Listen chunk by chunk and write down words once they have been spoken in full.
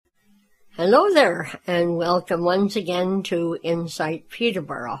Hello there, and welcome once again to Insight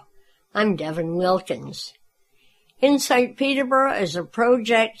Peterborough. I'm Devin Wilkins. Insight Peterborough is a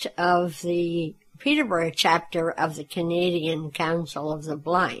project of the Peterborough chapter of the Canadian Council of the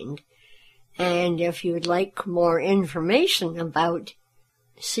Blind. And if you'd like more information about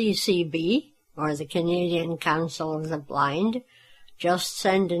CCB, or the Canadian Council of the Blind, just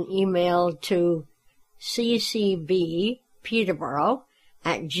send an email to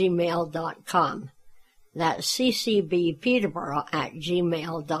ccbpeterborough@gmail.com. That's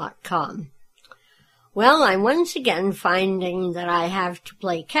ccbpeterborough@gmail.com. Well, I'm once again finding that I have to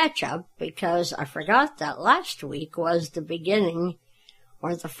play catch-up because I forgot that last week was the beginning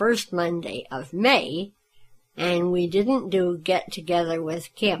or the first Monday of May, and we didn't do Get Together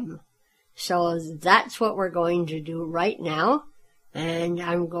with Kim. So that's what we're going to do right now, and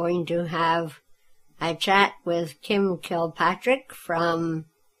I'm going to have a chat with Kim Kilpatrick from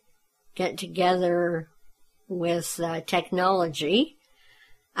Get Together with Technology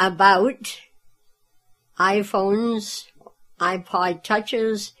about iPhones, iPod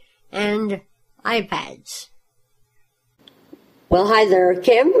Touches, and iPads. Well, hi there,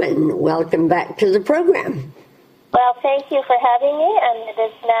 Kim, and welcome back to the program. Well, thank you for having me, and it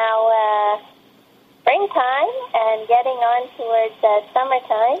is now springtime and getting on towards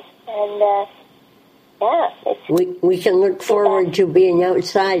summertime, and we can look forward to being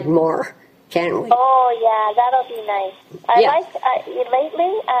outside more, can't we? Oh, yeah, that'll be nice.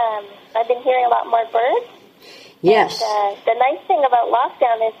 Lately, I've been hearing a lot more birds. Yes. And, the nice thing about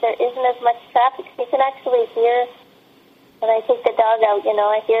lockdown is there isn't as much traffic. You can actually hear, when I take the dog out,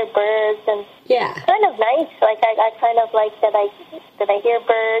 I hear birds, and it's kind of nice. Like, I kind of like that I hear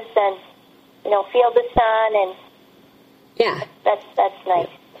birds and, feel the sun, and that's nice.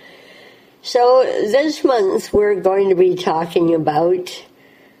 So this month we're going to be talking about,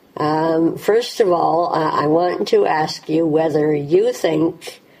 first of all, I want to ask you whether you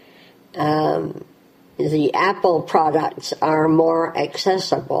think the Apple products are more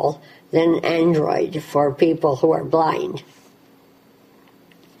accessible than Android for people who are blind.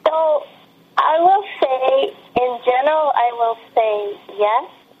 So I will say, in general, I will say yes,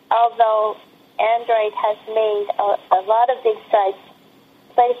 although Android has made a lot of big strides.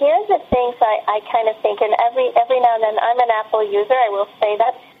 But here's the things I kind of think, and every now and then, I'm an Apple user, I will say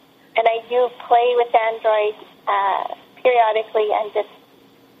that, and I do play with Android periodically and just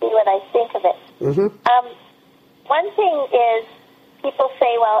see what I think of it. Mm-hmm. One thing is, people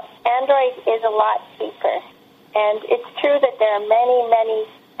say, well, Android is a lot cheaper, and it's true that there are many,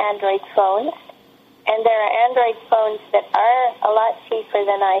 many Android phones, and there are Android phones that are a lot cheaper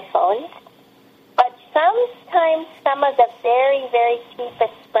than iPhones. But sometimes some of the very, very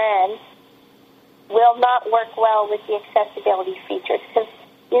cheapest brands will not work well with the accessibility features, because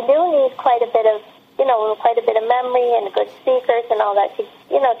you do need quite a bit of memory and good speakers and all that to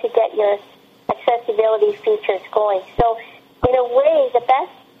get your accessibility features going. So in a way, the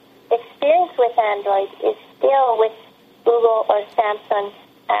best experience with Android is still with Google or Samsung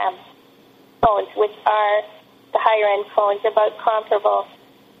phones, which are the higher-end phones, about comparable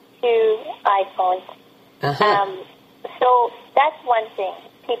to iPhones. Uh-huh. So that's one thing.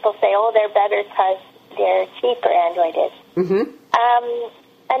 People say, oh, they're better because they're cheaper, Android is. Mm-hmm.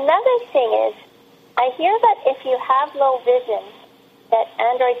 Another thing is, I hear that if you have low vision, that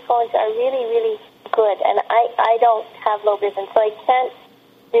Android phones are really, really good. And I don't have low vision, so I can't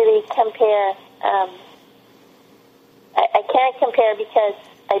really compare. I can't compare because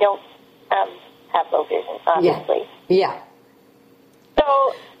I don't have low vision, obviously. Yeah.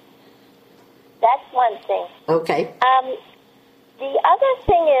 So that's one thing. Okay. The other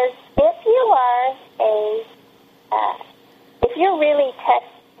thing is, if you're really tech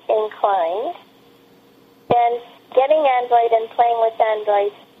inclined, then getting Android and playing with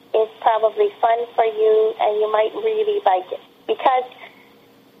Android is probably fun for you, and you might really like it. Because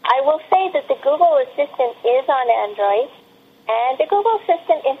I will say that the Google Assistant is on Android, and the Google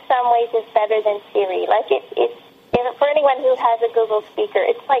Assistant in some ways is better than Siri. Like for anyone who has a Google speaker,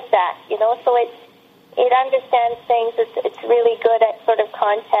 it's like that, so it understands things. It's really good at sort of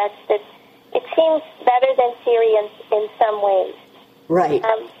context. It seems better than Siri in some ways. Right.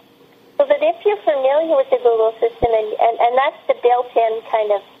 So that if you're familiar with the Google Assistant, and that's the built-in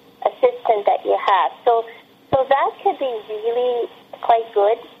kind of assistant that you have, so that could be really quite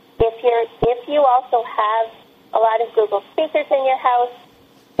good. If you also have a lot of Google speakers in your house,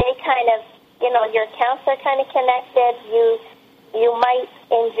 they kind of, your accounts are kind of connected. You might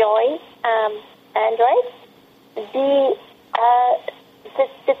enjoy Android. The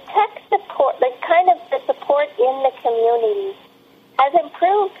tech support, like kind of the support in the community, has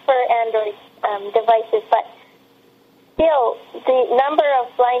improved for Android devices, but still, the number of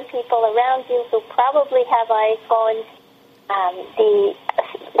blind people around you who probably have iPhones, the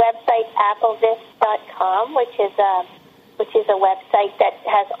website applevis.com, which is a website that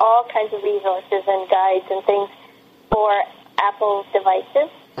has all kinds of resources and guides and things for Apple devices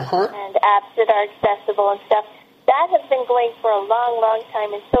and apps that are accessible and stuff. That has been going for a long, long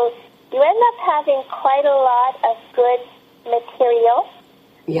time, and so you end up having quite a lot of good material.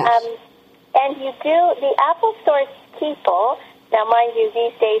 Yes. And you do, the Apple Store people, now mind you,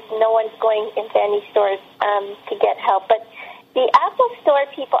 these days no one's going into any stores to get help, but the Apple Store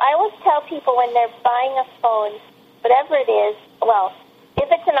people, I always tell people when they're buying a phone, whatever it is, well,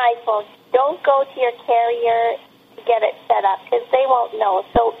 if it's an iPhone, don't go to your carrier to get it set up, because they won't know.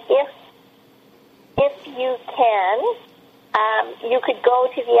 So if you can, you could go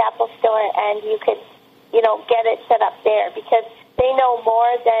to the Apple Store and you could, get it set up there, because they know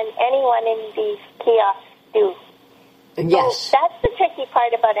more than anyone in these kiosks do. Yes. So that's the tricky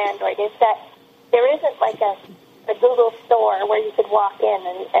part about Android, is that there isn't like a Google store where you could walk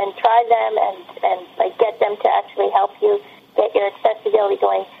in and try them and like get them to actually help you get your accessibility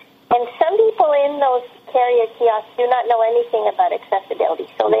going. And some people in those carrier kiosks do not know anything about accessibility,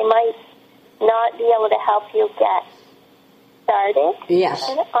 so they might not be able to help you get started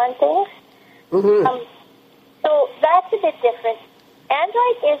on things. Mm-hmm. So that's a bit different.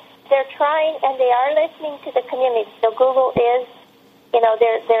 Android they're trying and they are listening to the community. So Google is,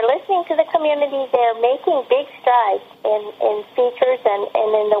 they're listening to the community. They're making big strides in features and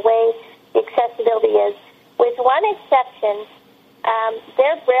in the way the accessibility is, with one exception.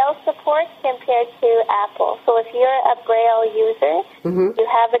 Their Braille support compared to Apple. So if you're a Braille user, you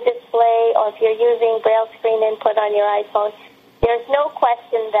have a display, or if you're using Braille screen input on your iPhone, there's no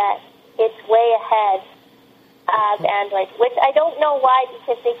question that it's way ahead of Android, which I don't know why,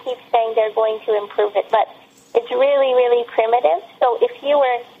 because they keep saying they're going to improve it, but it's really, really primitive. So if you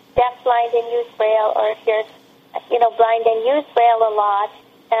were deafblind and use Braille, or if you're, blind and use Braille a lot,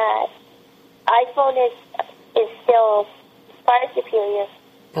 iPhone is still far superior.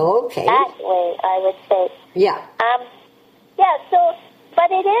 Okay. That way, I would say. Yeah. But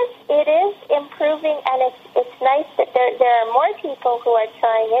it is improving, and it's nice that there are more people who are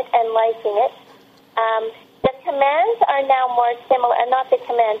trying it and liking it. The commands are now more similar, not the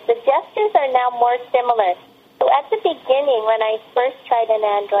commands, the gestures are now more similar. So at the beginning, when I first tried an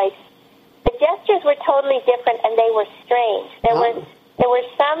Android, the gestures were totally different, and they were strange. There were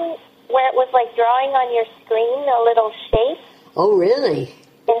some where it was like drawing on your screen a little shape. Oh, really?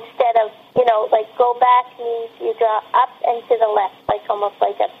 Instead of, like go back means you draw up and to the left, like almost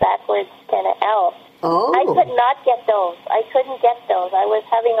like a backwards kind of L. Oh. I could not get those. I couldn't get those. I was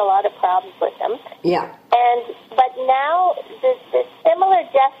having a lot of problems with them. Yeah. But now the similar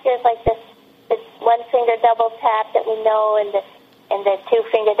gestures, like the one finger double tap that we know, and the two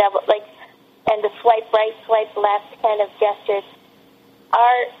finger double, and the swipe right, swipe left kind of gestures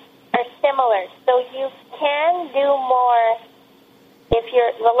are similar. So you can do more if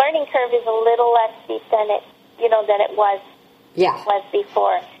the learning curve is a little less steep than it was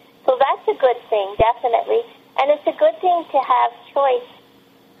before. So that's a good thing, definitely. And it's a good thing to have choice.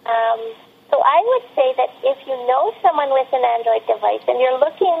 So I would say that if you know someone with an Android device and you're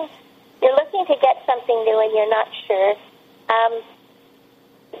looking to get something new and you're not sure,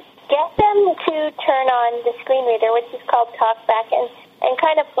 get them to turn on the screen reader, which is called TalkBack, and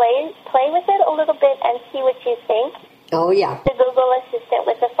kind of play with it a little bit and see what you think. Oh, yeah. The Google Assistant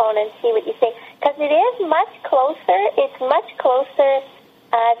with the phone and see what you think. Because it is much closer. It's much closer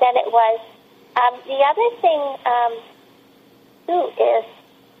than it was. The other thing, too, is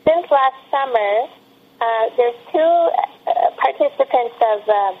since last summer, there's two participants of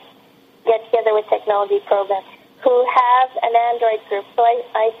Get Together with Technology program who have an Android group. So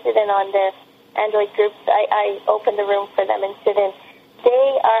I sit in on their Android groups. I open the room for them and sit in. They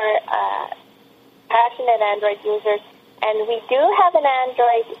are passionate Android users, and we do have an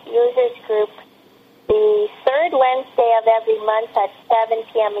Android users group the third Wednesday of every month at 7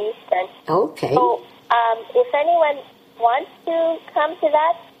 p.m. Eastern. Okay. So if anyone wants to come to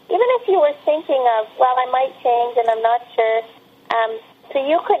that, even if you were thinking of, well, I might change and I'm not sure, so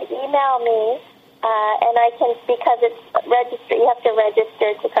you could email me, and I can, because it's register, you have to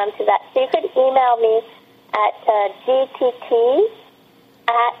register to come to that. So you could email me at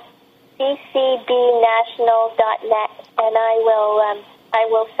gtt@ccbnational.net, and I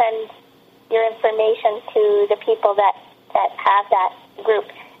will send your information to the people that have that group.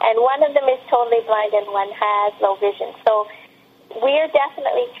 And one of them is totally blind and one has low vision. So we're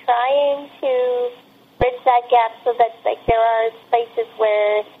definitely trying to bridge that gap so that like there are places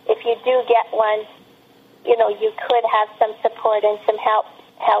where if you do get one, you know, you could have some support and some help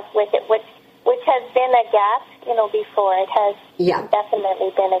with it, which has been a gap, you know, before. It has definitely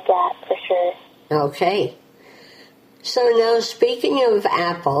been a gap for sure. Okay. So now, speaking of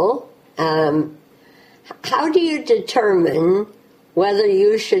Apple, how do you determine whether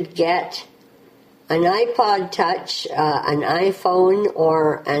you should get an iPod Touch, an iPhone,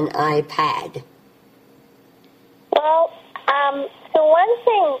 or an iPad? Well, so one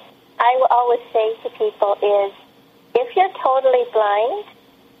thing I will always say to people is, if you're totally blind,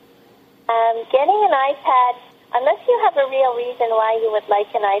 getting an iPad, unless you have a real reason why you would like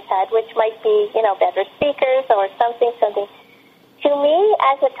an iPad, which might be, you know, better speakers or something, to me,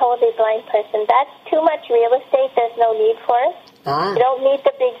 as a totally blind person, that's too much real estate. There's no need for it. You don't need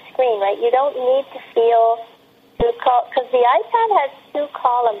the big screen, right? You don't need to feel because the iPad has 2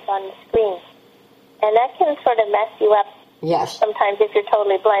 columns on the screen, and that can sort of mess you up. Yes. Sometimes if you're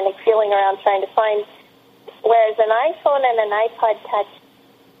totally blind, like feeling around trying to find. Whereas an iPhone and an iPod Touch,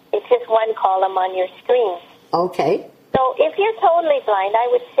 it's just 1 column on your screen. Okay. So if you're totally blind, I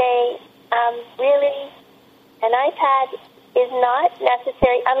would say really an iPad is not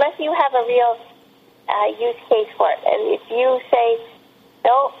necessary unless you have a real use case for it. And if you say,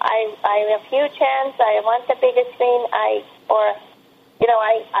 no, I have huge hands, I want the bigger screen, I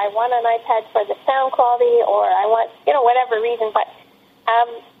want an iPad for the sound quality, or I want, you know, whatever reason. But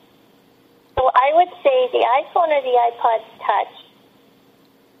so I would say the iPhone or the iPod Touch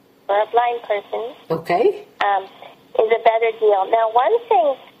for a blind person is a better deal. Now, one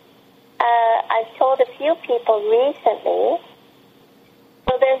thing I've told a few people recently,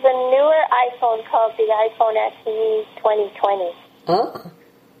 so there's a newer iPhone called the iPhone SE 2020.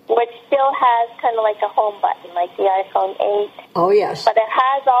 Which still has kind of like a home button, like the iPhone 8. Oh, yes. But it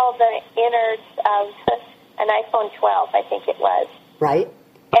has all the innards of an iPhone 12, I think it was. Right.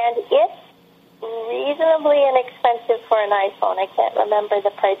 And it's reasonably inexpensive for an iPhone. I can't remember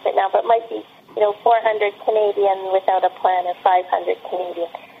the price right now, but it might be, you know, 400 Canadian without a plan, or 500 Canadian,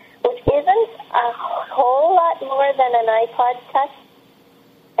 which isn't a whole lot more than an iPod Touch.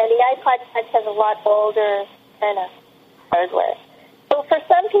 And the iPod Touch has a lot older kind of hardware. So for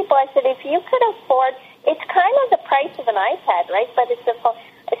some people, I said, if you could afford, it's kind of the price of an iPad, right? But it's a phone.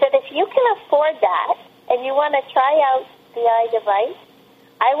 I said, if you can afford that and you want to try out the iDevice,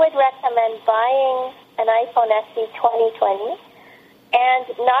 I would recommend buying an iPhone SE 2020 and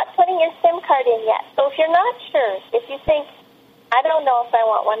not putting your SIM card in yet. So if you're not sure, if you think, I don't know if I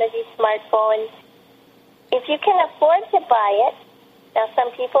want one of these smartphones, if you can afford to buy it, now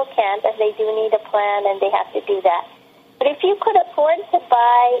some people can't, and they do need a plan and they have to do that. But if you could afford to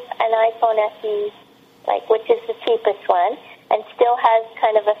buy an iPhone SE, like, which is the cheapest one, and still has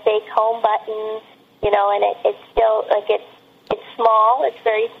kind of a fake home button, you know, and it's still, like, it's small, it's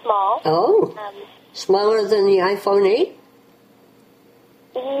very small. Oh, smaller than the iPhone 8?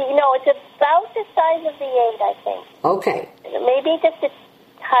 You know, it's about the size of the 8, I think. Okay. Maybe just a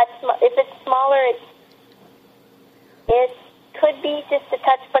touch, if it's smaller, it could be just a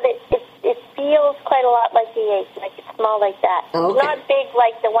touch, but it feels quite a lot like the 8, like it's small like that. Okay. It's not big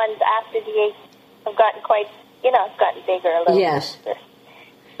like the ones after the 8 have gotten quite, you know, gotten bigger a little. Yes. Bit.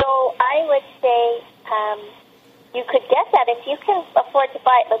 So I would say you could get that if you can afford to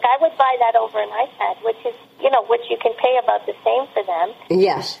buy it. Like, I would buy that over an iPad, which is, you know, which you can pay about the same for them.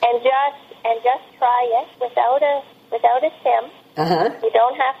 Yes. And just try it without a SIM. You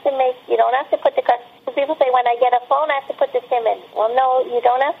don't have to put the card. So people say, when I get a phone, I have to put the SIM in. Well, no, you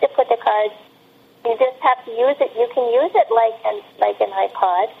don't have to put the card. You just have to use it. You can use it like an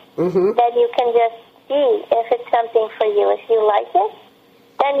iPod. Then you can just see if it's something for you. If you like it,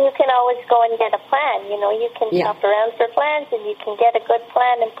 then you can always go and get a plan. You know, you can shop around for plans, and you can get a good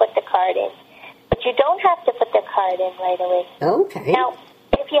plan and put the card in. But you don't have to put the card in right away. Okay. Now,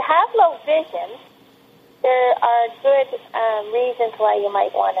 if you have low vision, there are good reasons why you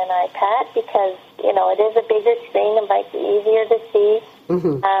might want an iPad, because, you know, it is a bigger screen. It might be easier to see.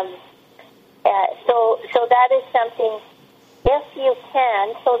 So that is something, if you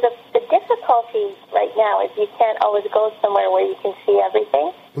can. So the difficulty right now is you can't always go somewhere where you can see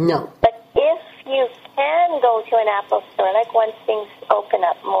everything. No. But if you can go to an Apple store, like once things open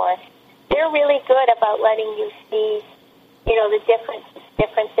up more, they're really good about letting you see, you know, the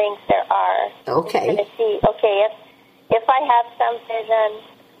different things there are. Okay. You're going to see, okay, if I have some vision,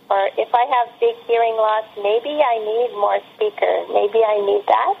 or if I have big hearing loss, maybe I need more speakers. Maybe I need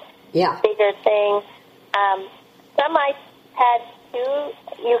that bigger thing. Some iPads too,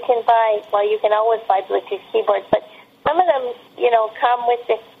 you can buy. Well, you can always buy Bluetooth keyboards, but some of them, you know, come with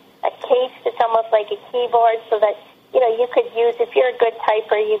a case that's almost like a keyboard, so that you could use, if you're a good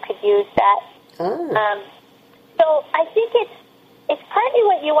typer, you could use that. So I think it's partly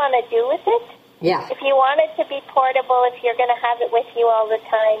what you want to do with it. Yeah. If you want it to be portable, if you're going to have it with you all the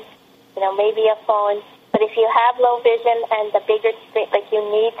time, maybe a phone. But if you have low vision and the bigger screen, like you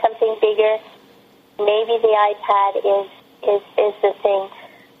need something bigger, maybe the iPad is the thing.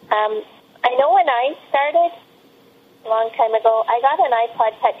 I know when I started a long time ago, I got an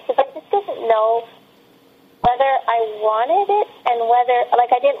iPod Touch because I just didn't know whether I wanted it and whether,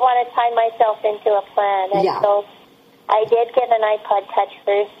 I didn't want to tie myself into a plan. And so I did get an iPod Touch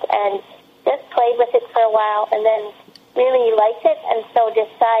first and just played with it for a while and then really liked it, and so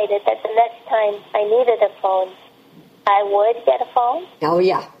decided that the next time I needed a phone, I would get a phone. Oh,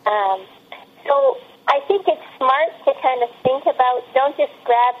 yeah. So I think it's smart to kind of think about, don't just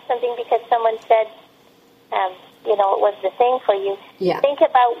grab something because someone said, it was the thing for you. Yeah. Think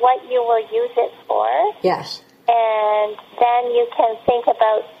about what you will use it for. Yes. And then you can think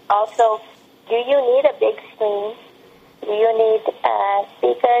about also, do you need a big screen? Do you need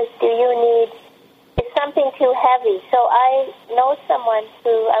speakers? Do you need... Is something too heavy? So I know someone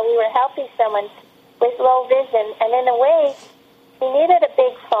who, we were helping someone with low vision, and in a way, she needed a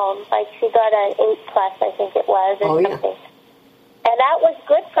big phone, like she got an 8 Plus, I think it was, or something. Yeah. And that was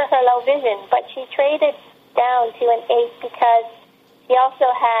good for her low vision, but she traded down to an 8 because she also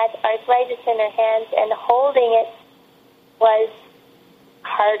had arthritis in her hands, and holding it was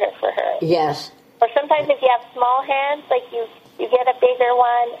harder for her. Yes. Or sometimes if you have small hands, like you get a bigger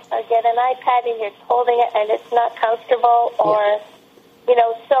one or get an iPad and you're holding it and it's not comfortable, or,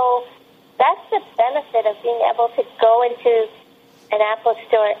 so that's the benefit of being able to go into an Apple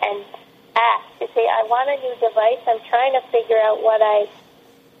store and ask to say, I want a new device. I'm trying to figure out what I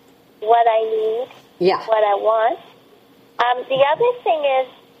need, what I want. The other thing is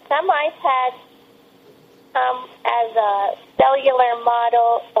some iPads come as a cellular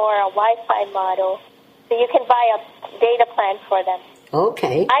model or a Wi-Fi model, so you can buy a data plan for them.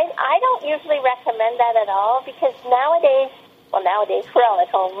 Okay. I don't usually recommend that at all because nowadays we're all at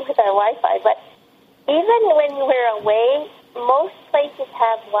home with our Wi-Fi, but even when we're away, most places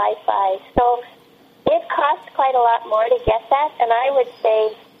have Wi-Fi, so it costs quite a lot more to get that, and I would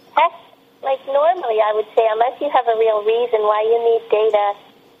say, normally I would say, unless you have a real reason why you need data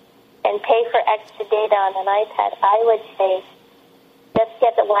and pay for extra data on an iPad, I would say just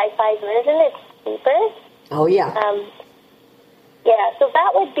get the Wi-Fi version. It's cheaper. Oh, yeah. So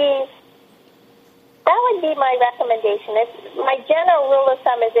that would be my recommendation. My general rule of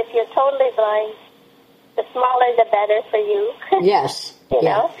thumb is if you're totally blind, the smaller the better for you. Yes. you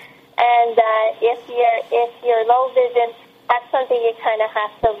know? And if you're low vision, that's something you kind of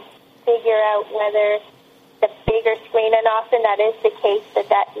have to figure out whether the bigger screen, and often that is the case,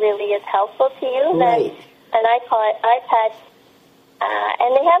 that really is helpful to you. Right. And I call it iPad.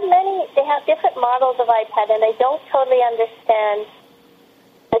 And they have different models of iPad, and I don't totally understand.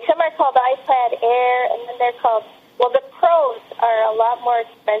 Like some are called iPad Air, and then they're called, the Pros are a lot more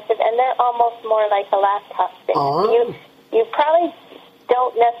expensive, and they're almost more like a laptop thing. Oh. You probably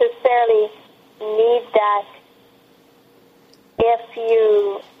don't necessarily need that if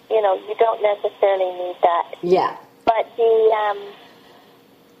you don't necessarily need that. Yeah. But the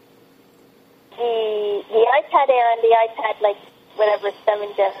iPad Air and the iPad, like whatever,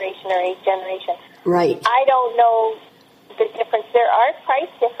 7th generation or 8th generation. Right. I don't know the difference. There are price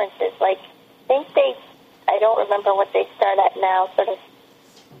differences. Like, I don't remember what they start at now, sort of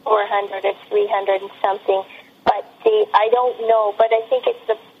 400 or 300 and something. But I don't know. But I think it's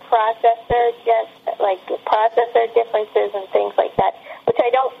the processor, processor differences and things like that, which I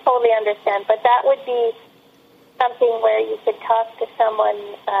don't totally understand. But that would be something where you could talk to someone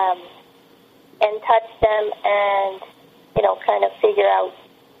and touch them and, kind of figure out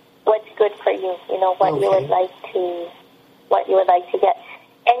what's good for you, what you would like to get.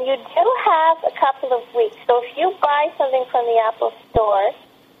 And you do have a couple of weeks. So if you buy something from the Apple Store,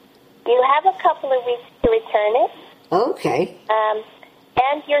 you have a couple of weeks to return it. Okay.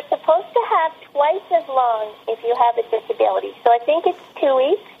 And you're supposed to have twice as long if you have a disability. So I think it's 2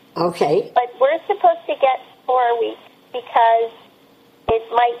 weeks. Okay. But we're supposed to get 4 weeks because it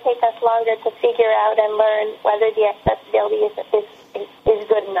might take us longer to figure out and learn whether the accessibility is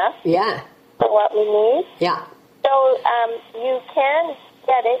good enough. Yeah. For what we need. Yeah. So you can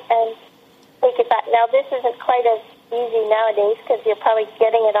get it and take it back. Now, this isn't quite as easy nowadays because you're probably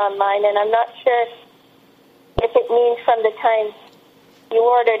getting it online, and I'm not sure if it means from the time you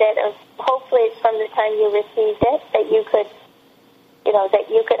ordered it, or hopefully it's from the time you received it, that you could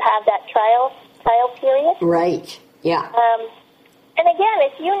have that trial period. Right. Yeah. And again,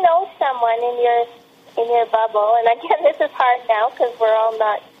 if you know someone in your bubble, and again, this is hard now because we're all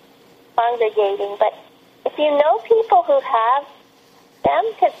not congregating, but if you know people who have them,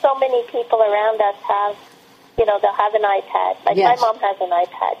 because so many people around us have, they'll have an iPad. Like Yes. my mom has an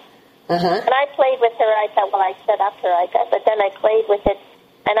iPad. Uh-huh. And I played with her iPad. Well, I set up her iPad, but then I played with it,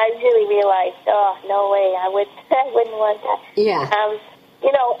 and I really realized, oh, no way, I wouldn't want that. Yeah.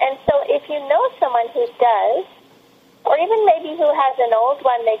 And so if you know someone who does, or even maybe who has an old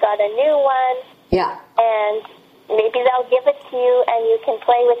one, they got a new one, Yeah. and maybe they'll give it to you, and you can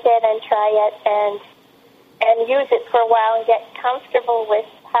play with it and try it and use it for a while and get comfortable with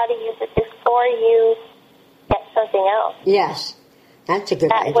how to use it before you get something else. Yes. That's a good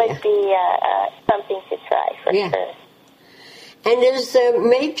That idea. would be something to try for Yeah. sure. And is the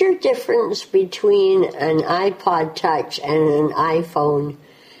major difference between an iPod Touch and an iPhone,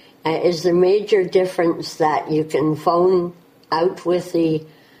 is the major difference that you can phone out with the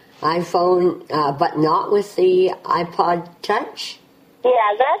iPhone but not with the iPod Touch?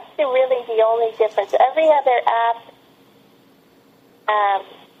 Yeah, that's really the only difference. Every other app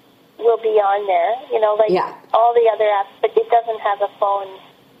will be on there, like Yeah. all the other apps, but it doesn't have a phone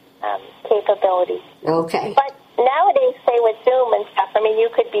capability. Okay. But nowadays, say with Zoom and stuff, I mean, you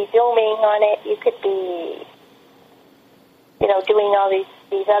could be Zooming on it, you could be, doing all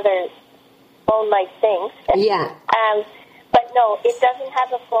these other phone-like things. Yeah. But no, it doesn't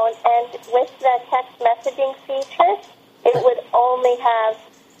have a phone, and with the text messaging feature, it would only have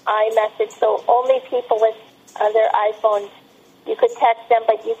iMessage, so only people with other iPhones, you could text them,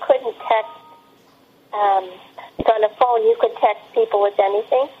 but you couldn't text, on a phone, you could text people with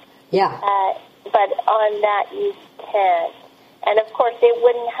anything. Yeah. But on that you can't. And of course it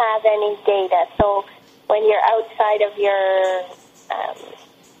wouldn't have any data. So when you're outside of your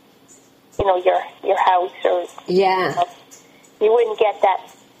your house or Yeah. you wouldn't get that.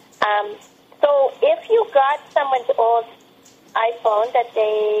 So if you got someone's old iPhone that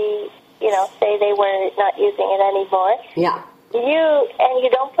they say they were not using it anymore, Yeah. you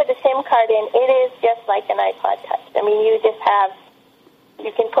don't put a SIM card in, it is just like an iPod Touch. I mean, you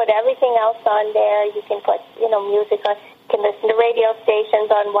can put everything else on there. You can put, music on. You can listen to radio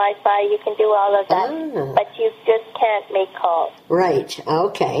stations on Wi-Fi. You can do all of that. Ah. But you just can't make calls. Right.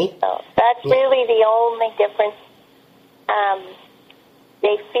 Okay. So that's really the only difference.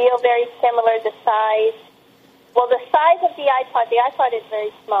 They feel very similar, the size. Well, the size of the iPod is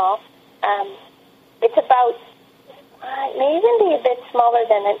very small. It's about, it may even be a bit smaller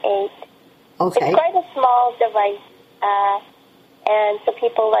than an 8. Okay. It's quite a small device. And so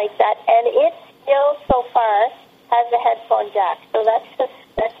people like that. And it still, so far, has a headphone jack. So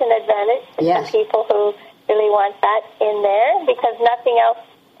that's an advantage to Yes. some people who really want that in there, because nothing else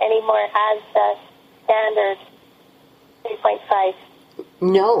anymore has the standard 3.5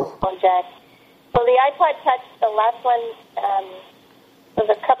 No. headphone jack. So the iPod Touch, the last one, was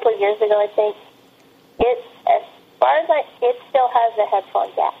a couple of years ago, I think. As far as it still has a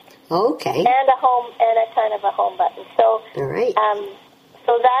headphone jack. Okay. And a kind of a home button. So, All right.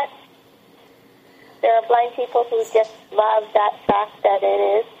 so there are blind people who just love that fact that it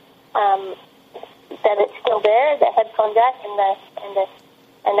is, that it's still there, the headphone jack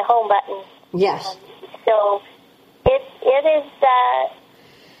and the home button. Yes. So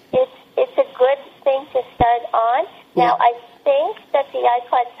it's a good thing to start on. Yeah. Now I think that the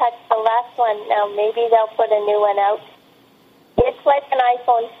iPod Touch, the last one, now maybe they'll put a new one out. It's like an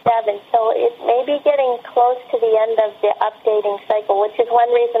iPhone 7, so it may be getting close to the end of the updating cycle, which is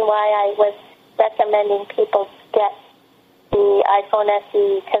one reason why I was recommending people get the iPhone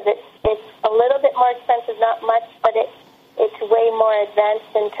SE, because it's a little bit more expensive, not much, but it's way more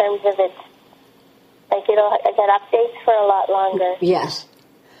advanced in terms of its, like it'll get updates for a lot longer. Yes.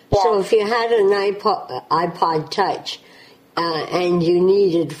 Yeah. So if you had an iPod Touch and you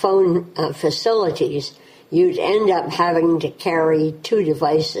needed phone facilities, you'd end up having to carry 2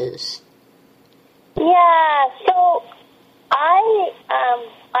 devices. Yeah, so I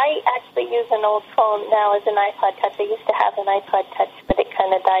actually use an old phone now as an iPod Touch. I used to have an iPod Touch, but it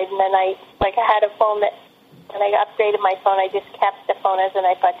kind of died, and then I had a phone that, when I upgraded my phone, I just kept the phone as an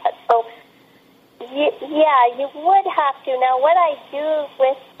iPod Touch. So, yeah, you would have to. Now, what I do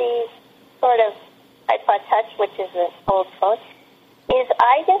with the sort of iPod Touch, which is an old phone, is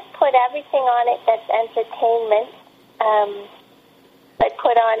I just put everything on it that's entertainment.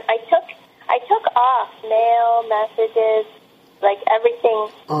 I took off mail, messages, like everything.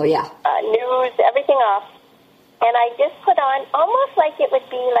 Oh, yeah. News, everything off. And I just put on, almost like it would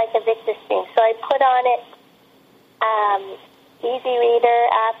be like a Victor stream. So I put on it Easy Reader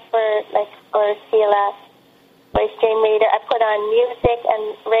app for Sila, my stream reader. I put on music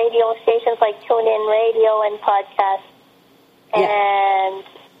and radio stations like TuneIn Radio and podcasts, and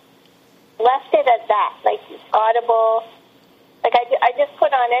left it at that, like Audible. Like I just put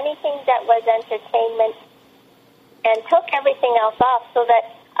on anything that was entertainment and took everything else off so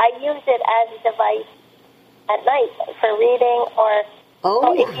that I use it as a device at night for reading or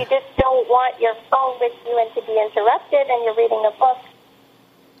if you just don't want your phone with you and to be interrupted and you're reading a book,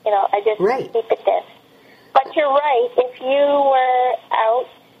 I just keep it there. But you're right. If you were out,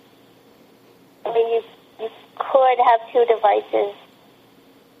 I mean, you could have two devices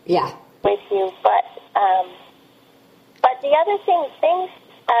with you. But the other things sync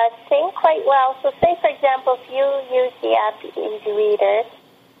quite well. So say, for example, if you use the app Easy Reader,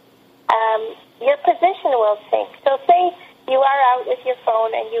 your position will sync. So say you are out with your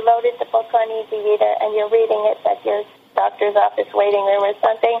phone and you loaded the book on Easy Reader and you're reading it at your doctor's office waiting room or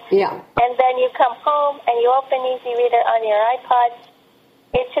something. Yeah. And then you come home and you open Easy Reader on your iPod.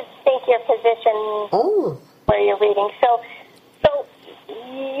 It should sync your position where you're reading. So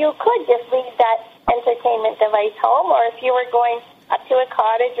you could just leave that entertainment device home, or if you were going up to a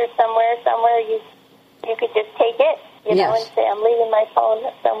cottage or somewhere, you could just take it, and say, I'm leaving my phone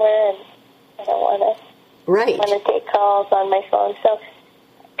somewhere and I don't want to take calls on my phone. So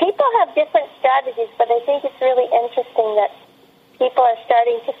people have different strategies, but I think it's really interesting that people are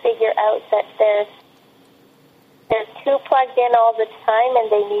starting to figure out that they're too plugged in all the time, and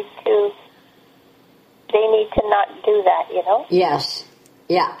they need to not do that, Yes.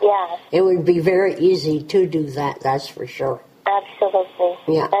 Yeah. Yeah. It would be very easy to do that, that's for sure. Absolutely.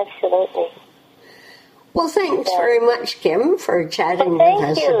 Yeah. Absolutely. Well, thanks very much, Kim, for chatting with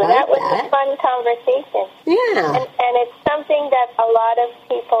us about that. That was a fun conversation. Yeah. And it's something that a lot of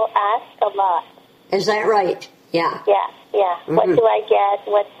people ask a lot. Is that right? Yeah. Yeah. Mm-hmm. What do I get?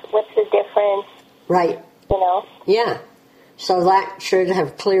 What's the difference? Right. Yeah. So that should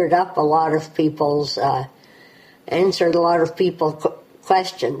have cleared up a lot of people's, answered a lot of people's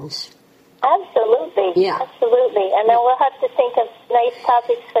questions. Absolutely. Yeah. Absolutely. And then we'll have to think of nice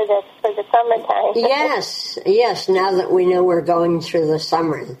topics for the summertime. Yes. Now that we know we're going through the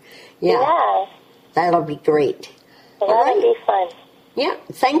summer. Yeah. That'll be great. That'll be fun. Yeah.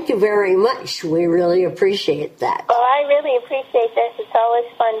 Thank you very much. We really appreciate that. Well, I really appreciate this. It's always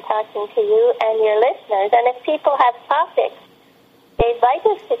fun talking to you and your listeners. And if people have topics they'd like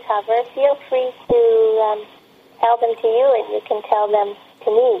us to cover, feel free to tell them to you, and you can tell them to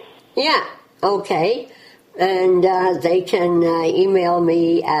me. Yeah, okay. And they can email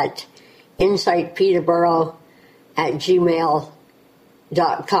me at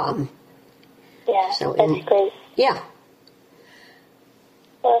insightpeterborough@gmail.com. Yeah, so that's great. Yeah.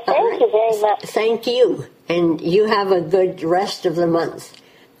 Well, thank you very much. Thank you. And you have a good rest of the month.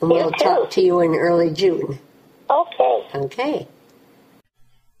 And we'll talk to you in early June. Okay. Okay.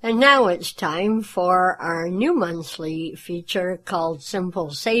 And now it's time for our new monthly feature called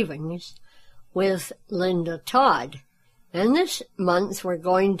Simple Savings with Linda Todd. And this month we're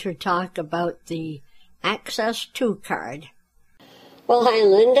going to talk about the Access 2 card. Well, hi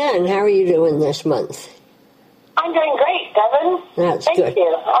Linda, and how are you doing this month? I'm doing great, Devin. That's good. Thank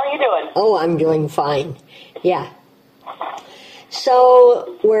you. How are you doing? Oh, I'm doing fine. Yeah.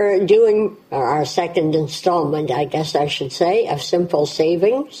 So we're doing our second installment, I guess I should say, of Simple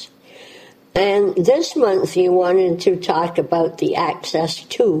Savings. And this month you wanted to talk about the Access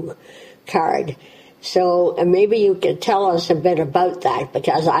 2 card. So maybe you could tell us a bit about that,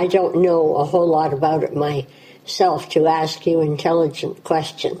 because I don't know a whole lot about it myself to ask you intelligent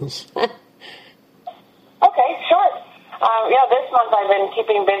questions. Okay, sure. This month I've been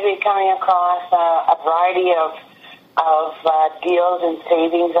keeping busy coming across a variety of deals and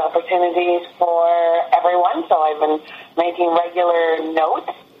savings opportunities for everyone. So I've been making regular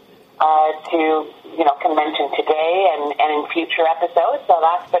notes to can mention today and in future episodes. So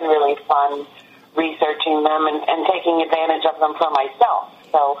that's been really fun, researching them and taking advantage of them for myself.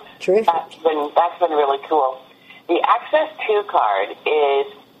 So terrific. That's been really cool. The Access 2 card is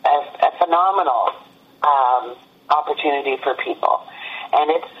a phenomenal opportunity for people. And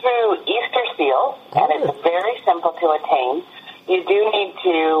it's through Easter Seals, and it's very simple to attain. You do need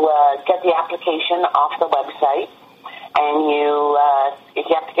to get the application off the website, and you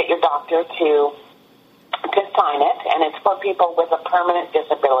have to get your doctor to sign it, and it's for people with a permanent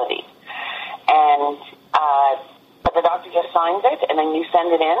disability. And but the doctor just signs it, and then you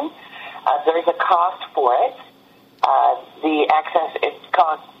send it in. There's a cost for it. The access, it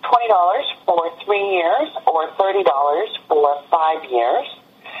costs $20 for 3 years or $30 for 5 years.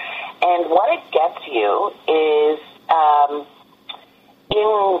 And what it gets you is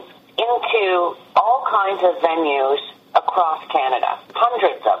into all kinds of venues across Canada,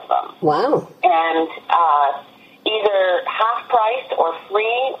 hundreds of them. Wow. And either half price or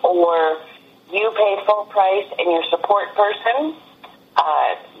free, or you pay full price and your support person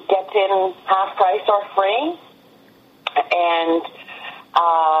gets in half price or free. And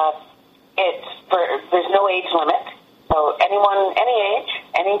there's no age limit. So anyone, any age,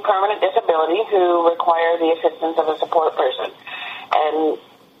 any permanent disability who require the assistance of a support person. And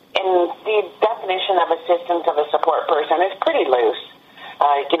the definition of assistance of a support person is pretty loose.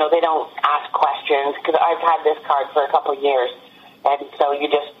 They don't ask questions, because I've had this card for a couple of years. And so you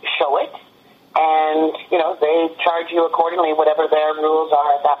just show it, and, they charge you accordingly, whatever their rules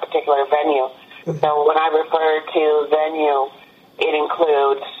are at that particular venue. So when I refer to venue, it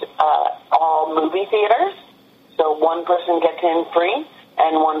includes all movie theaters. So one person gets in free,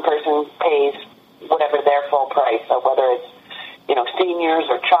 and one person pays whatever their full price. So whether it's, seniors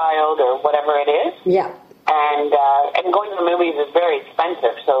or child or whatever it is. Yeah. And going to the movies is very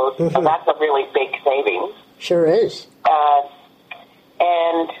expensive, so that's a really big savings. Sure is.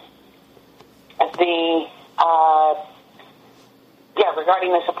 And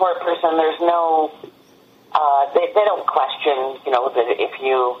regarding the support person, there's no, they don't question,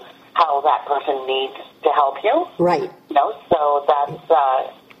 how that person needs to help you. Right. So that's,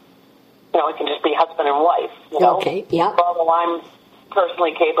 it can just be husband and wife, Okay, yeah. Although I'm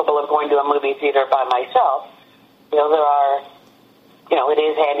personally capable of going to a movie theater by myself, there are, it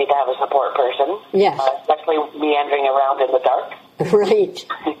is handy to have a support person. Yes. Especially meandering around in the dark. Right.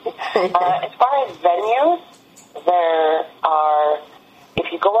 As far as venues, there are,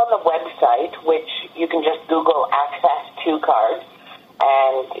 if you go on the website, which you can just Google Access 2 card,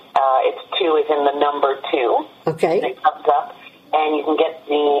 and it's 2 is in the number 2. Okay. It comes up, and you can get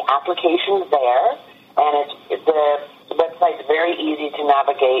the applications there, and the website's very easy to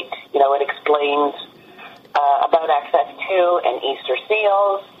navigate. It explains about Access 2 and Easter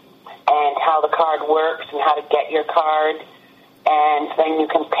Seals, and how the card works, and how to get your card, and then you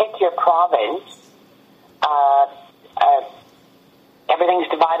can pick your province. Everything's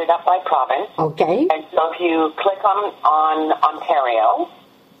divided up by province. Okay. And so if you click on Ontario,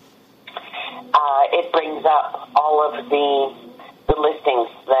 it brings up all of the listings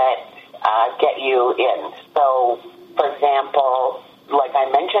that get you in. So, for example, like I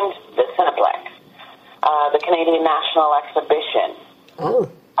mentioned, the Cineplex, the Canadian National Exhibition,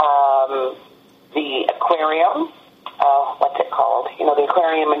 the aquarium, what's it called? The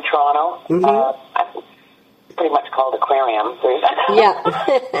aquarium in Toronto. Pretty much called aquarium. Yeah.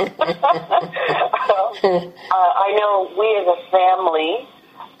 I know we as a family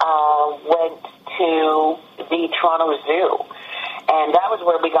went to the Toronto Zoo, and that was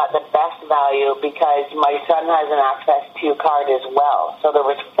where we got the best value, because my son has an Access 2 card as well. So there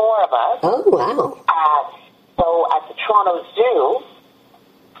was 4 of us. Oh, wow. So at the Toronto Zoo,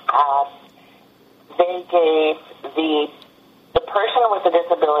 they gave the person with the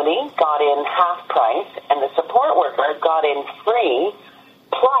disability got in half price, and the support worker got in free,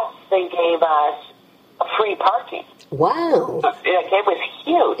 plus they gave us free parking. Wow. It was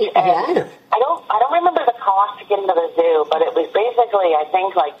huge. Yeah. I don't remember the cost to get into the zoo, but it was basically, I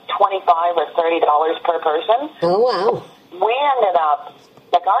think, like $25 or $30 per person. Oh, wow. We ended up,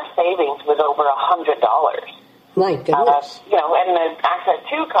 our savings was over $100. My goodness. And the Access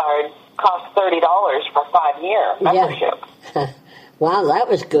 2 card cost $30 for 5-year membership. Yeah. Wow, that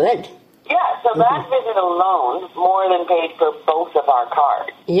was good. Yeah, so that visit alone more than paid for both of our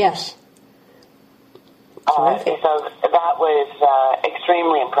cards. Yes. So that was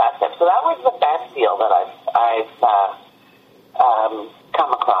extremely impressive. So that was the best deal that I've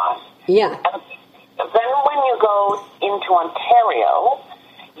come across. Yeah. And then when you go into Ontario,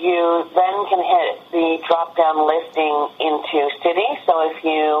 you then can hit the drop-down listing into city. So if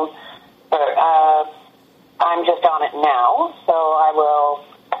you, I'm just on it now, so I will,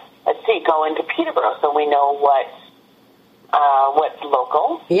 go into Peterborough, so we know what's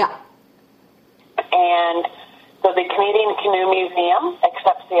local. Yeah. And so the Canadian Canoe Museum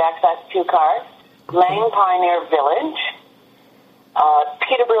accepts the Access 2 card, Lang Pioneer Village,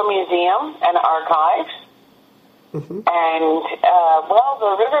 Peterborough Museum and Archives, and,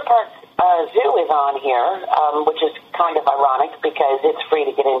 the River Park Zoo is on here, which is kind of ironic because it's free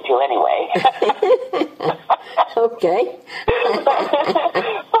to get into anyway. Okay.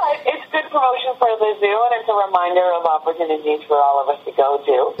 But it's good promotion for the zoo, and it's a reminder of opportunities for all of us to go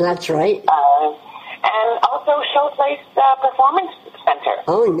to. That's right. And also Showplace Performance Center is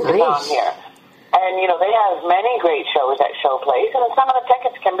on here. And, they have many great shows at Showplace, and some of the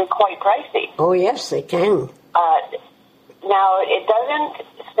tickets can be quite pricey. Oh, yes, they can. Now, it doesn't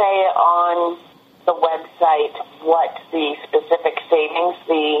say on the website what the specific savings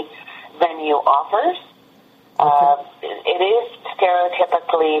the venue offers. It is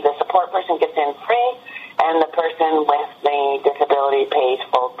stereotypically the support person gets in free, and the person with the disability pays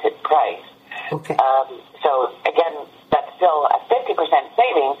full price. Okay. So again, that's still a 50%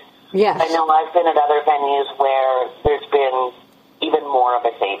 savings. Yes. I know I've been at other venues where there's been even more of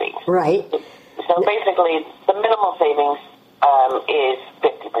a savings. Right. So basically, the minimal savings is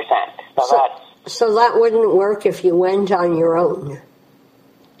 50%. So that wouldn't work if you went on your own?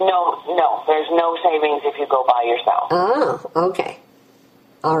 No, there's no savings if you go by yourself. Oh, okay.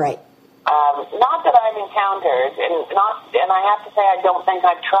 All right. Not that I've encountered, and I have to say I don't think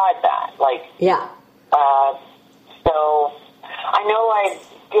I've tried that. Yeah. So I know I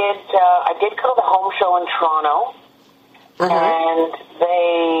did go to the home show in Toronto, and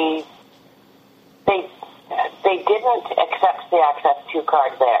they didn't accept the Access 2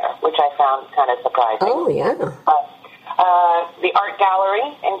 card there, which I found kind of surprising. Oh, yeah. The art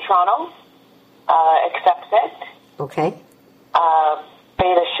gallery in Toronto accepts it. Okay.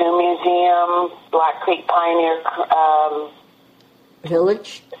 Beta Shoe Museum, Black Creek Pioneer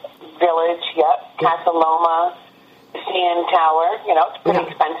Village? Yep. Casa Loma, CN Tower. It's pretty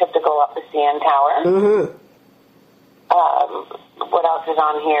expensive to go up the CN Tower. Mm-hmm. What else is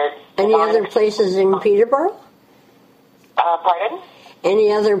on here? Any other places in Peterborough? Pardon?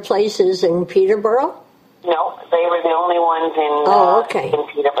 Any other places in Peterborough? No, they were the only ones in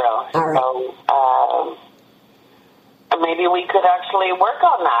Peterborough. All right. So maybe we could actually work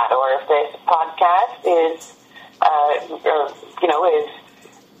on that, or if this podcast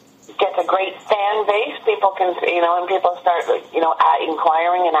gets a great fan base, people can, and people start,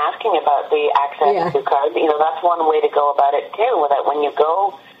 inquiring and asking about the Access 2 card. That's one way to go about it too. That when you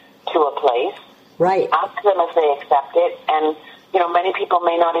go to a place, right, ask them if they accept it, and many people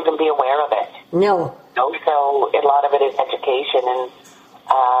may not even be aware of it. No. So a lot of it is education, and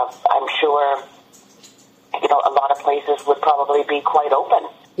I'm sure a lot of places would probably be quite open.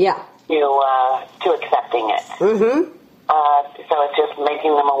 Yeah. To accepting it. Mm-hmm. So it's just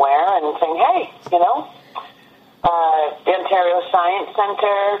making them aware and saying, hey, the Ontario Science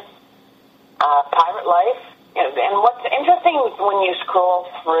Centre, Pirate Life. And what's interesting when you scroll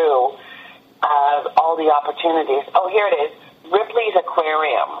through all the opportunities, here it is, Ripley's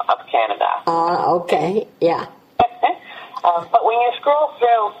Aquarium of Canada. Okay, yeah. But when you scroll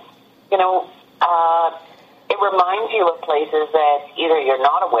through, it reminds you of places that either you're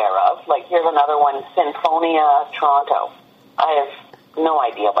not aware of, like here's another one, Sinfonia Toronto. I have no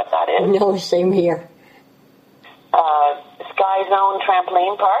idea what that is. No, same here. Sky Zone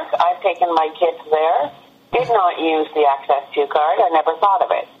Trampoline Park, I've taken my kids there. Did not use the Access 2 card. I never thought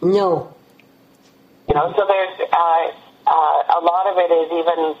of it. No. So there's a lot of it is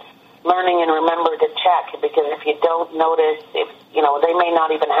even learning and remember to check, because if you don't notice, they may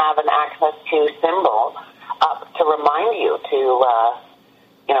not even have an Access 2 symbol up to remind you to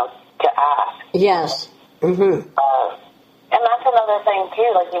ask. Yes. Mm-hmm. And that's another thing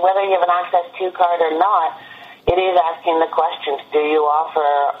too, whether you have an Access 2 card or not, it is asking the questions, do you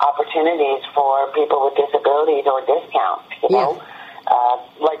offer opportunities for people with disabilities or discounts,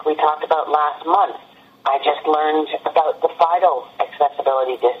 like we talked about last month. I just learned about the FIDO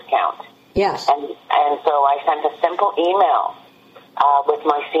accessibility discount. Yes. And so I sent a simple email with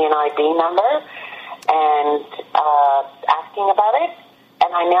my CNIB number and asking about it,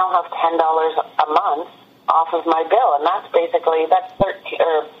 and I now have $10 a month off of my bill, and that's it's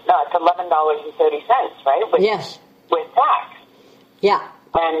 $11.30, right? Yes. With tax. Yeah.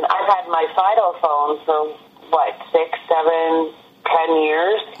 And I've had my FIDO phone for 6, 7, 10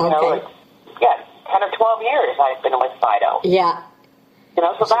 years. Okay. 10 or 12 years I've been with FIDO. Yeah.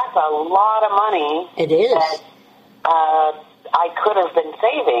 So that's a lot of money. It is. That I could have been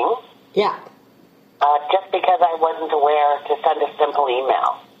saving. Yeah. Just because I wasn't aware to send a simple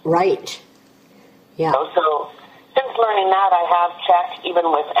email. Right. Yeah. So since learning that, I have checked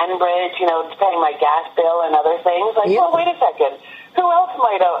even with Enbridge, paying my gas bill and other things. Wait a second. Who else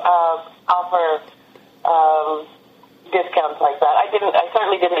might offer discounts like that? I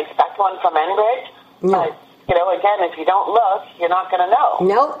certainly didn't expect one from Enbridge. No. But, again, if you don't look, you're not going to know.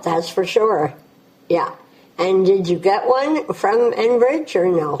 No, that's for sure. Yeah. And did you get one from Enbridge or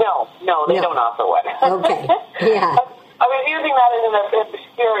no? No, they don't offer one. Okay. Yeah. I was using that as an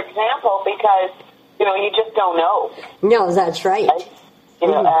obscure example because, you just don't know. No, that's right.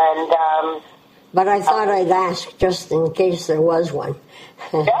 And but I thought I'd ask just in case there was one.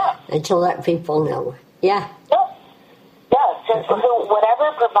 Yeah. And to let people know. Yeah. Yeah. So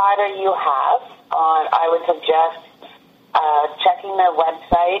whatever provider you have, I would suggest checking their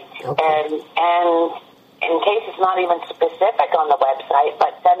website, Okay. and in case it's not even specific on the website,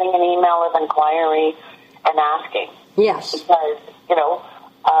 but sending an email of inquiry and asking. Yes. Because,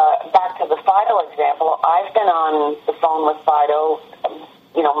 back to the Fido example, I've been on the phone with Fido,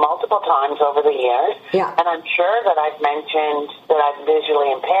 multiple times over the years, Yeah. and I'm sure that I've mentioned that I'm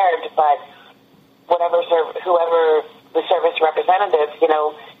visually impaired, but whoever the service representative,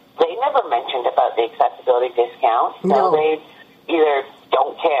 they never mentioned about the accessibility discount. So No. they either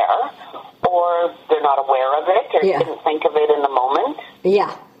don't care or they're not aware of it or Yeah. didn't think of it in the moment.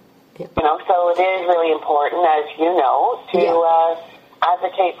 Yeah. So it is really important, as you know, to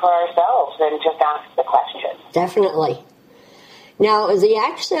advocate for ourselves and just ask the question. Definitely. Now, the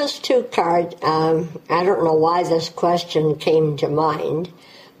Access 2 card, I don't know why this question came to mind,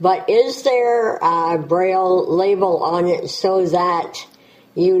 but is there a Braille label on it so that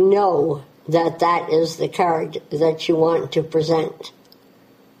you know that that is the card that you want to present?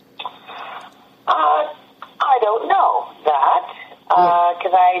 I don't know that,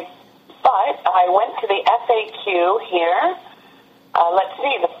 but I went to the FAQ here. Let's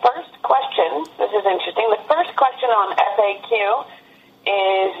see, the first question, this is interesting, the first question on FAQ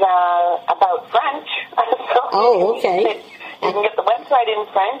is about French. So okay. You can get the website in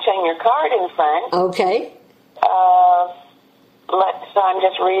French and your card in French. Okay. I'm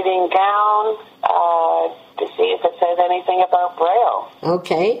just reading down to see if it says anything about Braille.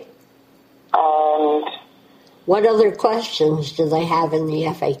 Okay. And what other questions do they have in the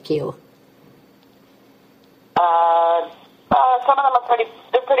FAQ? some of them are pretty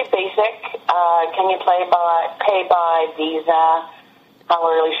basic. Can you pay by Visa? How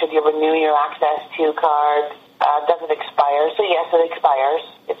early should you renew your Access 2 card? Does it expire? So yes, it expires.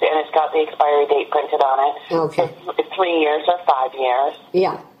 And it's got the expiry date printed on it. Okay. So it's 3 years or 5 years.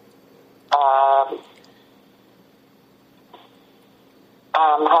 Yeah.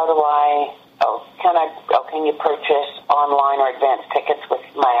 Can you purchase online or advance tickets with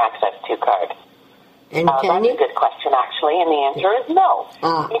my Access 2 card? And That's a good question, actually, and the answer is no.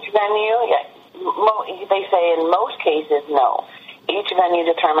 Each venue, they say in most cases, no. Each venue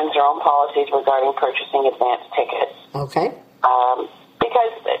determines their own policies regarding purchasing advance tickets. Okay.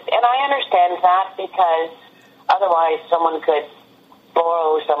 And I understand that because otherwise someone could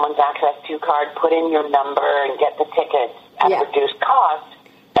borrow someone's Access 2 card, put in your number, and get the tickets at reduced cost,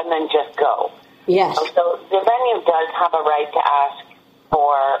 and then just go. Yes. So the venue does have a right to ask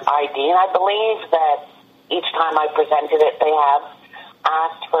for ID, and I believe that each time I presented it, they have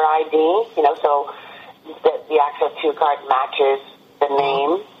asked for ID, so that the Access 2 card matches the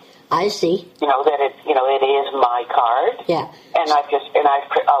name. I see. That it is my card. Yeah. And I've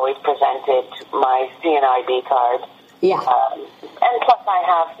always presented my CNIB card. Yeah. And plus I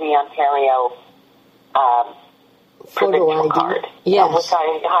have the Ontario photo provincial ID. card. Yes. Which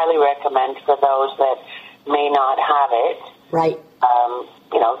I highly recommend for those that may not have it. Right.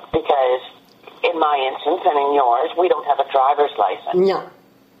 Because in my instance and in yours, we don't have a driver's license. No.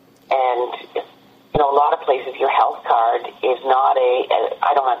 And, a lot of places your health card is not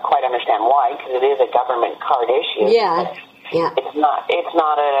I don't quite understand why, because it is a government card issue. Yeah. Yeah. It's not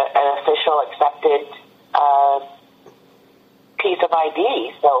an official accepted piece of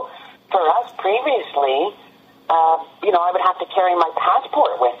ID. So for us previously, I would have to carry my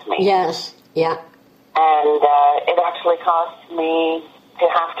passport with me. Yes. Yeah. And it actually cost me to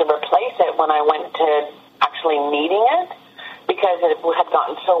have to replace it when I went to actually needing it, because it had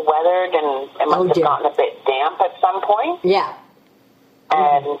gotten so weathered and it must have gotten a bit damp at some point. Yeah.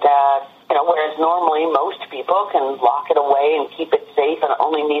 And, whereas normally most people can lock it away and keep it safe and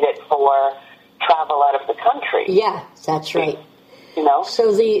only need it for travel out of the country. Yeah, that's right.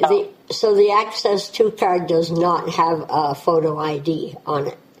 So the Access 2 card does not have a photo ID on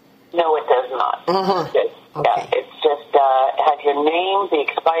it. No, it does not. Uh-huh. Okay. Yeah, it's just it has your name, the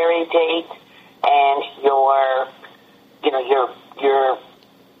expiry date, and your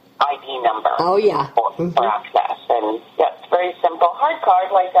ID number. Oh yeah. For access, and it's very simple, hard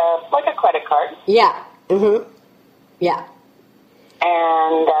card, like a credit card. Yeah. Yeah.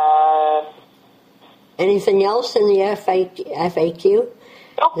 And anything else in the FAQ?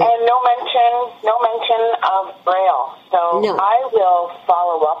 Nope, and no mention of Braille. So no. I will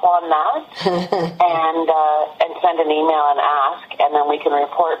follow up on that and send an email and ask, and then we can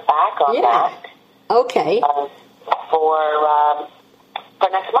report back on that. Okay. For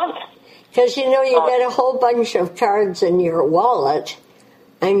next month. Because you get a whole bunch of cards in your wallet,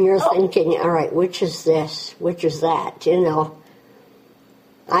 and you're thinking, all right, which is this? Which is that?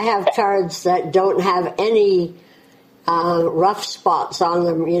 I have cards that don't have any rough spots on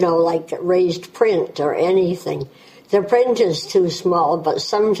them, like raised print or anything. the print is too small, but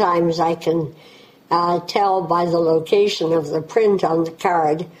sometimes I can tell by the location of the print on the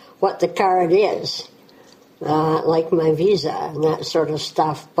card what the card is, like my Visa and that sort of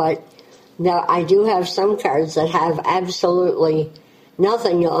stuff. But now I do have some cards that have absolutely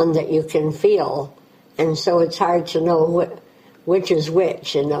nothing on that you can feel, and so it's hard to know which is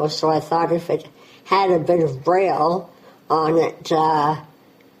which, you know. So I thought if it had a bit of Braille on it, I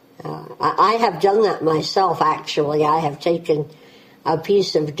have done that myself, actually. I have taken a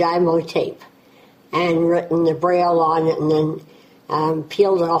piece of Dymo tape and written the Braille on it, and then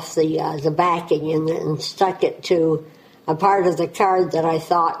peeled off the backing and then stuck it to a part of the card that I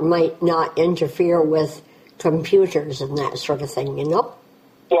thought might not interfere with computers and that sort of thing, you know?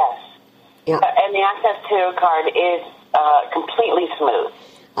 Yes. Yeah. And the Access 2 card is completely smooth.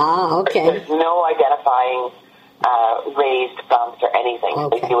 Ah, okay. There's no identifying raised bumps or anything.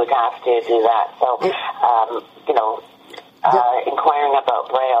 Okay. You would have to do that. So, inquiring about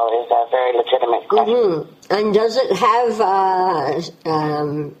Braille is a very legitimate question. Mm-hmm. And does it have, I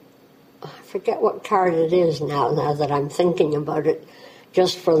forget what card it is now that I'm thinking about it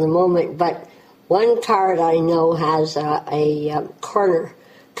just for the moment, but one card I know has a corner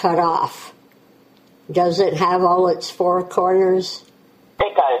cut off. Does it have all its four corners?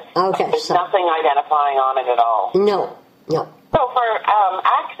 It does. Okay. There's nothing identifying on it at all. No. So for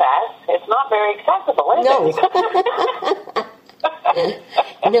access, it's not very accessible, is it?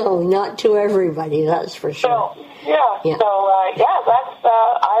 No, not to everybody, that's for sure. So, that's,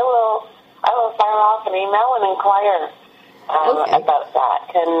 I will fire off an email and inquire about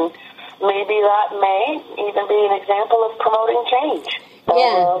that. And maybe that may even be an example of promoting change. So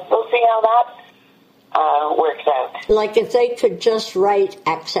we'll see how that works out. Like if they could just write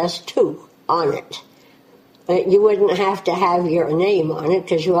Access 2 on it. You wouldn't have to have your name on it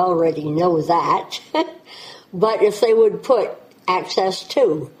because you already know that. But if they would put Access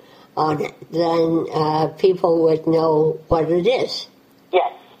 2 on it, then people would know what it is.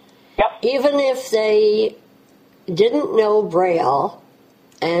 Yes. Yep. Even if they didn't know Braille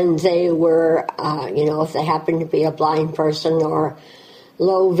and they were, if they happened to be a blind person or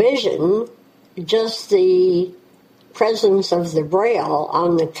low vision, just the presence of the Braille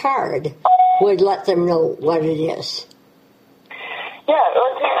on the card would let them know what it is. Yeah,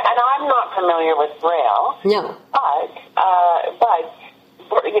 and I'm not familiar with Braille. No.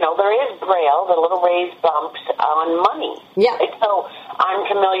 But there is Braille, the little raised bumps on money. Yeah. So I'm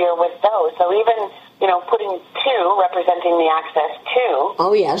familiar with those. So even, putting 2, representing the Access 2.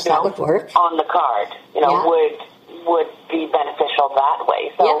 Oh, yes, that would work. On the card, would be beneficial that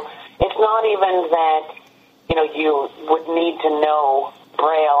way. So it's not even that, you would need to know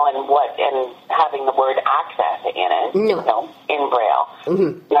Braille and having the word access in it, in Braille.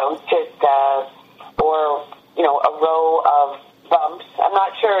 Mm-hmm. A row of bumps. I'm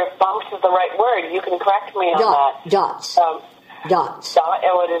not sure if bumps is the right word. You can correct me on that. Dots. Dots.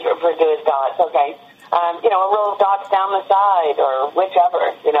 It is referred to as dots, okay. A row of dots down the side or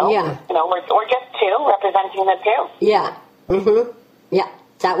whichever, Yeah. Or just 2 representing the 2. Yeah. Mm-hmm. Yeah,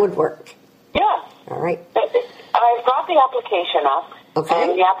 that would work. Yeah. All right. I've brought the application up. Okay.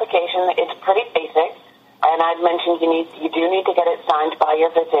 And the application, it's pretty basic. And I've mentioned you do need to get it signed by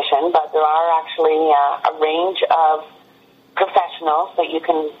your physician, but there are actually a range of professionals that you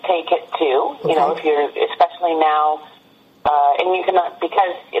can take it to. Okay. If you're, especially now, and you cannot,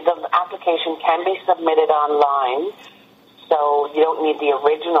 because the application can be submitted online, so you don't need the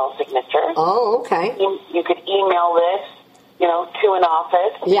original signature. Oh, okay. You could email this, to an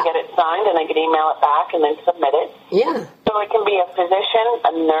office and get it signed, and they could email it back and then submit it. Yeah. So it can be a physician, a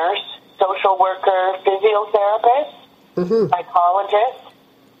nurse, social worker, physiotherapist, psychologist,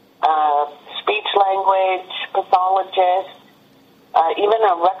 speech language pathologist, even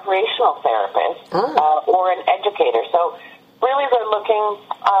a recreational therapist, or an educator. So really they're looking,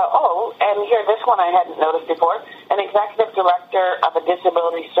 and here, this one I hadn't noticed before, an executive director of a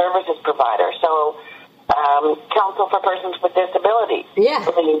disability services provider. So Council for Persons with Disabilities. Yeah.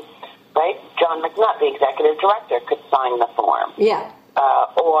 Right? John McNutt, the executive director, could sign the form. Yeah.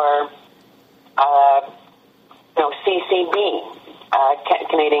 Or CCB,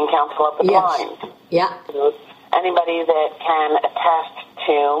 Canadian Council of the Blind. Yeah. Anybody that can attest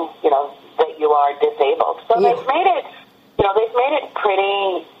to, that you are disabled. So they've made it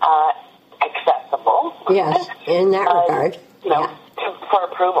pretty accessible. Yes, in that regard. For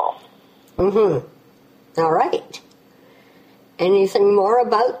approval. Mm-hmm. All right. Anything more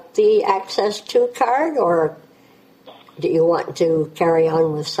about the Access 2 card, or do you want to carry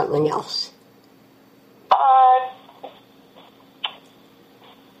on with something else?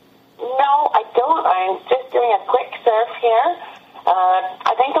 No, I don't. I'm just doing a quick turf here.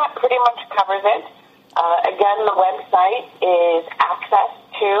 I think that pretty much covers it. Again, the website is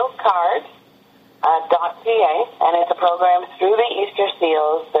access2card.ca, and it's a program through the Easter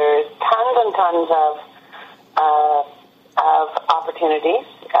Seals. There's tons and tons of opportunities.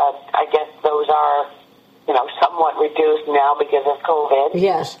 I guess those are, somewhat reduced now because of COVID.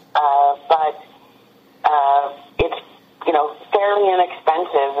 Yes. But it's, fairly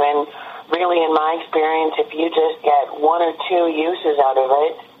inexpensive, and really, in my experience, if you just get one or two uses out of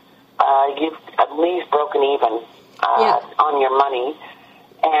it, you've at least broken even on your money.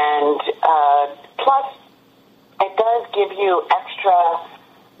 And plus, it does give you extra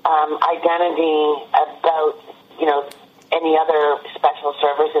identity about, any other special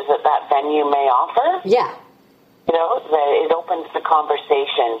services that venue may offer. Yeah. That it opens the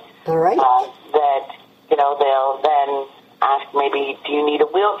conversation. All right. That, they'll then ask maybe, do you need a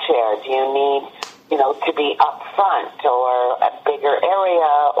wheelchair? Do you need, to be up front or a bigger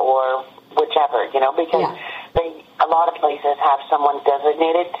area or whichever, because a lot of places have someone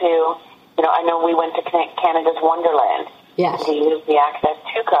designated to, I know we went to Canada's Wonderland. Yes. To use the Access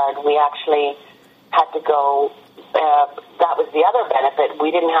 2 card, we actually had to go, that was the other benefit.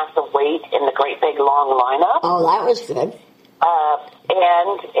 We didn't have to wait in the great big long lineup. Oh, that was good.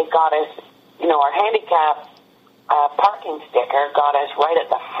 And it got us, our handicap parking sticker got us right at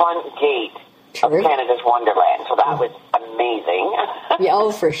the front gate of Canada's Wonderland. So that was amazing. Yeah,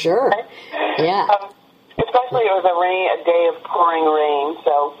 oh, for sure. Yeah. Especially it was a day of pouring rain.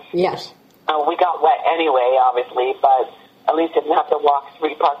 So yes. We got wet anyway, obviously, but at least didn't have to walk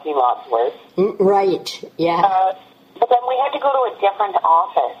 3 parking lots worth. Right, yeah. But then we had to go to a different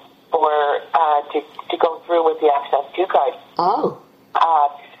office to go through with the Access 2 card. Oh.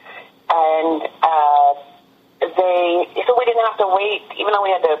 So we didn't have to wait, even though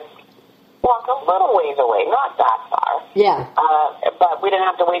we had to walk a little ways away, not that far. Yeah. But we didn't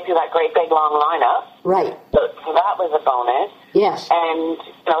have to wait through that great big long lineup. Right. So that was a bonus. Yes. And,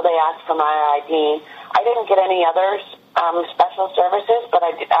 they asked for my ID. I didn't get any other special services, but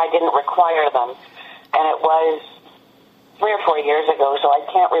I didn't require them. And it was 3 or 4 years ago, so I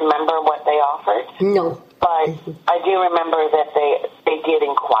can't remember what they offered. No. But I do remember that they did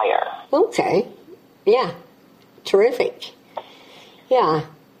inquire. Okay. Yeah. Terrific. Yeah.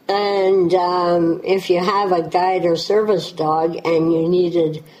 And if you have a guide or service dog and you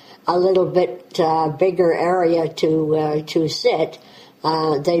needed a little bit bigger area to sit,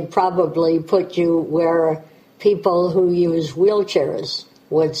 they'd probably put you where people who use wheelchairs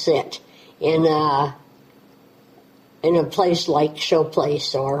would sit in a place like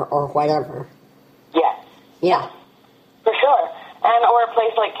Showplace or whatever. Yes. Yeah. For sure. And or a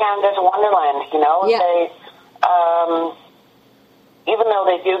place like Canada's Wonderland, Yeah. They even though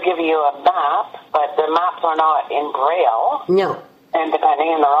they do give you a map, but the maps are not in Braille. No. And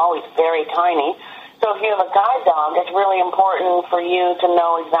they're always very tiny. So if you have a guide dog, it's really important for you to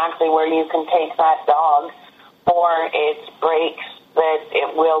know exactly where you can take that dog for its breaks that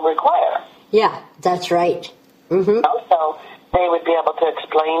it will require. Yeah, that's right. Mm-hmm. So they would be able to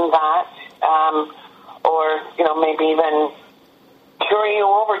explain that, or maybe even cure you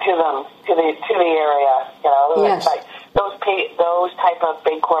over to them to the area. Yes. Like those type of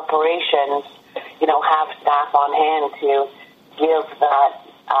big corporations, have staff on hand to give that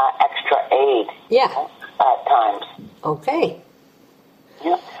extra aid. Yeah. At times. Okay.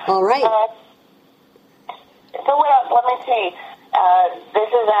 Yeah. All right. So let me see. This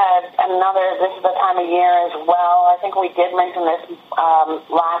is the time of year as well. I think we did mention this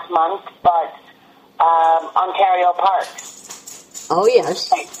last month, but Ontario Parks. Oh, yes.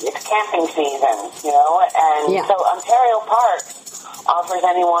 It's camping season, and so Ontario Parks offers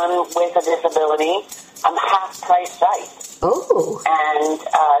anyone with a disability a half-price site. Oh. And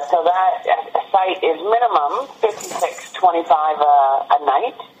so that a site is minimum $56.25 a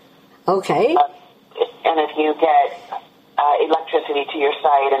night. Okay. And if you get electricity to your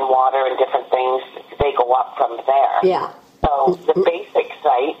site and water and different things, they go up from there. Yeah. So the basic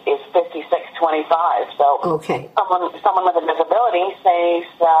site is $56.25. So okay. Someone with a disability saves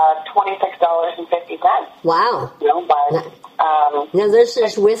 $26.50. Wow. Now this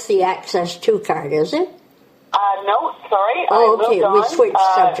is with the Access 2 card, is it? No, sorry. Oh, okay. We switched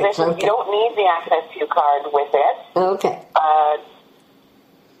subjects. You don't need the Access 2 card with it. Okay.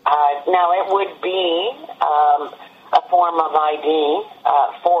 Now it would be a form of ID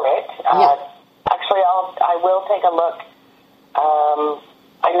for it. Actually, I will take a look.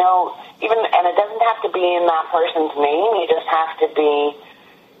 I know and it doesn't have to be in that person's name. You just have to be,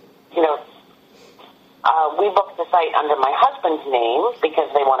 we booked the site under my husband's name because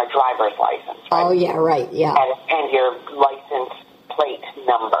they want a driver's license, right? Oh, yeah, right, yeah. And your license plate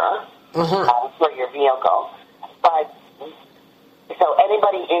number for your vehicle. But so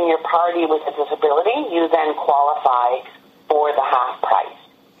anybody in your party with a disability, you then qualify for the half price.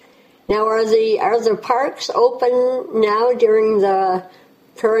 Now, are the parks open now during the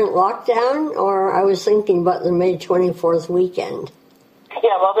current lockdown, or I was thinking about the May 24th weekend?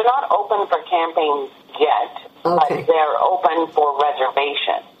 Yeah, well, they're not open for camping yet, but they're open for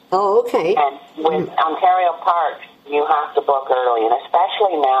reservation. Oh, okay. And with Ontario Parks, you have to book early, and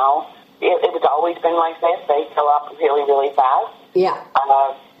especially now, it has always been like this. They fill up really, really fast. Yeah.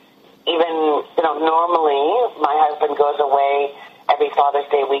 Even, normally my husband goes away every Father's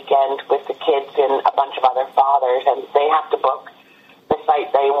Day weekend with the kids and a bunch of other fathers, and they have to book the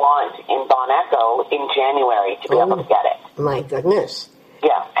site they want in Bon Echo in January to be able to get it. My goodness.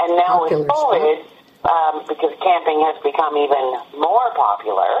 Yeah, and now with COVID, because camping has become even more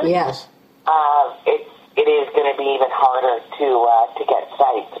popular. Yes. It is going to be even harder to get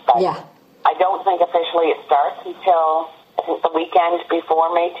sites. But I don't think officially it starts until I think the weekend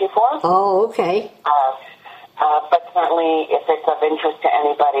before May 24th. Oh, okay. But certainly, if it's of interest to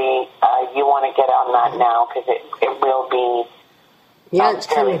anybody, you want to get on that now because it will be it's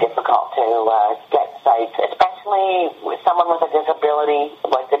very difficult to get sites, especially with someone with a disability.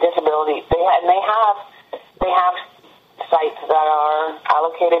 Like the disability, they have sites that are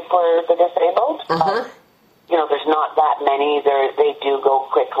allocated for the disabled. There's not that many. They do go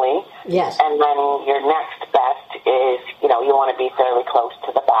quickly. Yes. And then your next best is, you want to be fairly close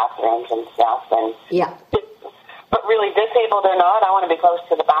to the bathrooms and stuff. And but really, disabled or not, I want to be close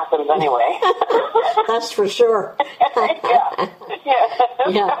to the bathrooms anyway. That's for sure.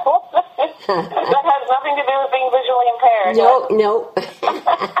 Yeah. That has nothing to do with being visually impaired. No.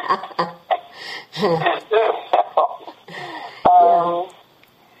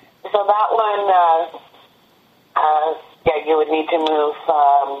 So that one, you would need to move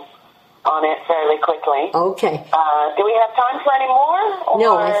on it fairly quickly. Okay. Do we have time for any more?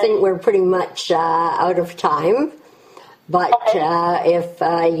 No, I think we're pretty much out of time. But if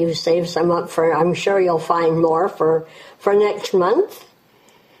you save some up for, I'm sure you'll find more for next month.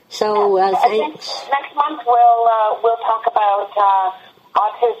 So thanks. Next month we'll talk about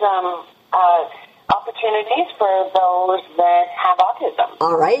autism opportunities for those that have autism.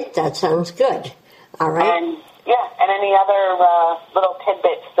 All right, that sounds good. All right. And any other little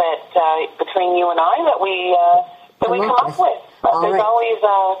tidbits that between you and I that we come up with. But there's always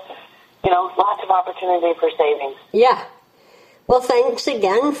lots of opportunity for savings. Yeah. Well, thanks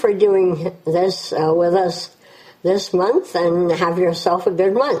again for doing this with us this month, and have yourself a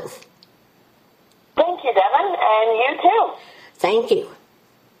good month. Thank you, Devin, and you too. Thank you.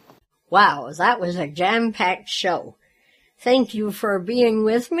 Wow, that was a jam-packed show. Thank you for being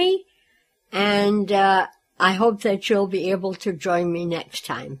with me, and I hope that you'll be able to join me next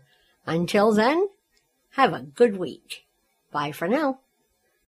time. Until then, have a good week. Bye for now.